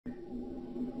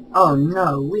Oh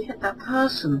no, we hit that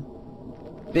person.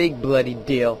 Big bloody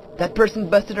deal. That person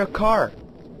busted our car.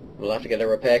 We'll have to get a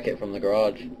repair kit from the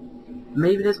garage.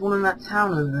 Maybe there's one in that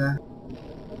town over there.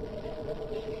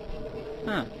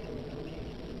 Huh.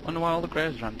 Wonder why all the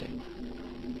graves are empty.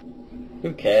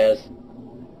 Who cares?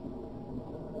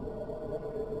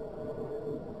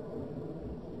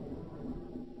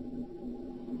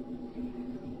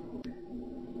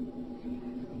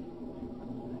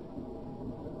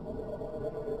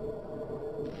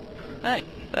 Hey,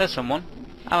 there's someone.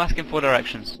 I'm asking for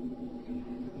directions.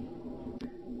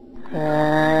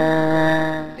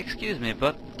 Excuse me,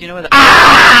 but do you know where the—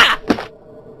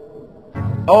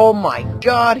 Oh my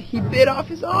god, he bit off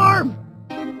his arm!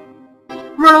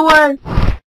 Run away!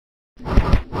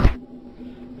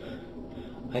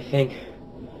 I think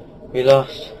we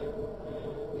lost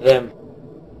them.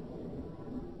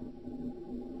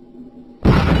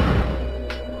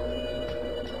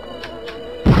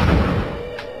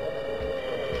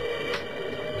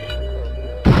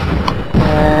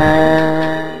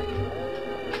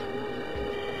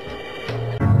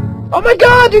 Oh my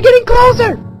god, you're getting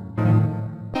closer!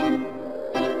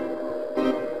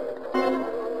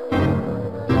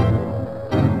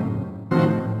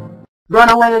 Run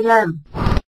away again!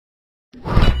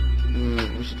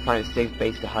 We should find a safe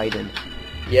base to hide in.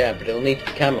 Yeah, but it'll need to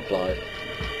be camouflaged.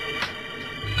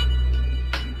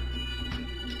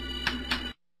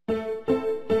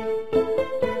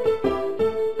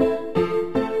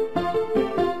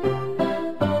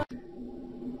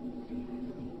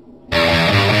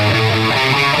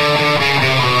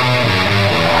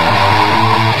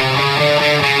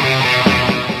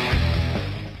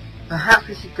 Perhaps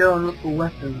we should go and look for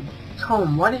weapons.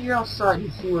 Tom, why don't you go outside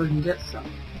and see where we can get some?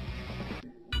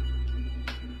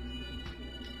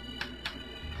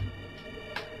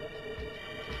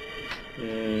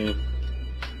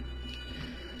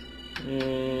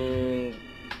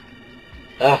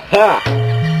 Aha!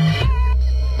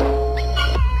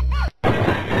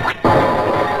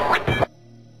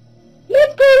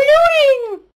 Let's go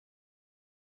looting!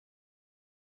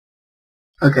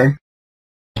 Okay.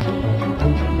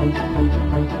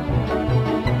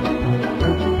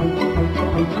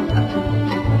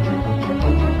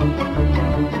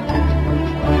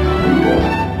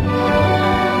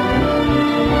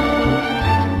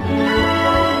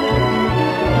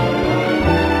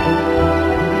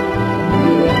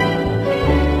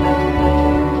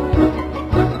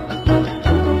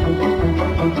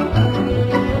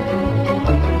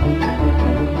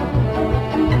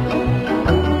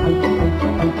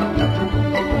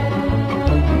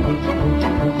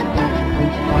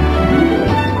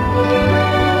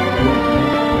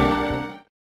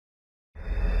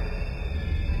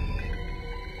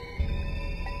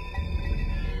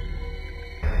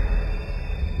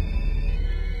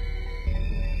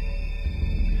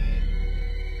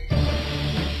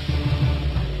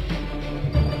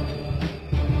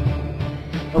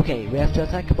 Okay, we have to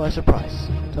attack by surprise.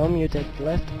 Tom, you take the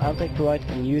left, I'll take the right,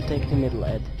 and you take the middle,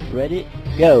 Ed. Ready?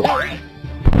 Go!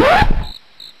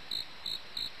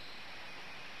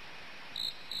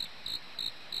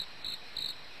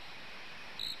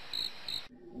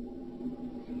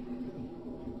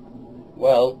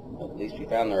 Well, at least we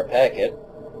found the repair kit.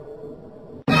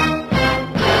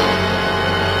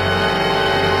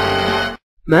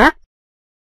 Matt?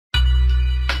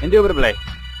 Indubitably.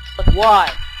 But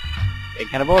why? It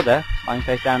can avoid there. Lying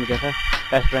face down together.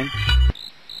 Best ring.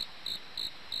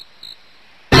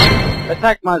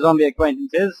 Attack my zombie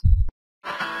acquaintances.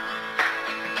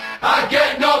 I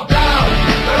get knocked down,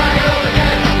 but I get up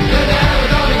again. You're never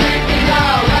gonna keep me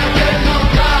down. I get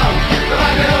knocked down, but I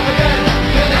get up again.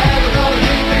 You're never gonna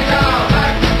keep me down.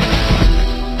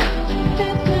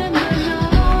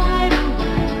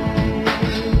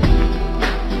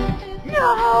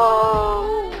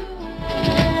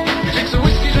 It's a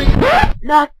whiskey drink.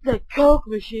 Not the Coke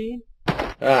machine!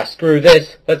 Ah, screw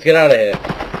this. Let's get out of here.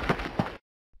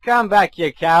 Come back,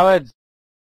 you cowards.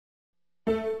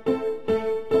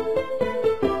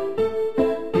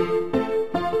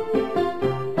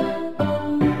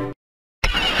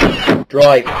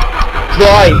 Drive.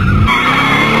 Drive!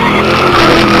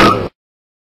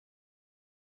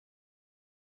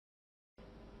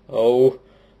 Oh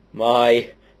my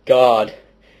god.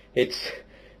 It's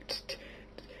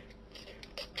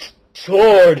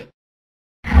sword.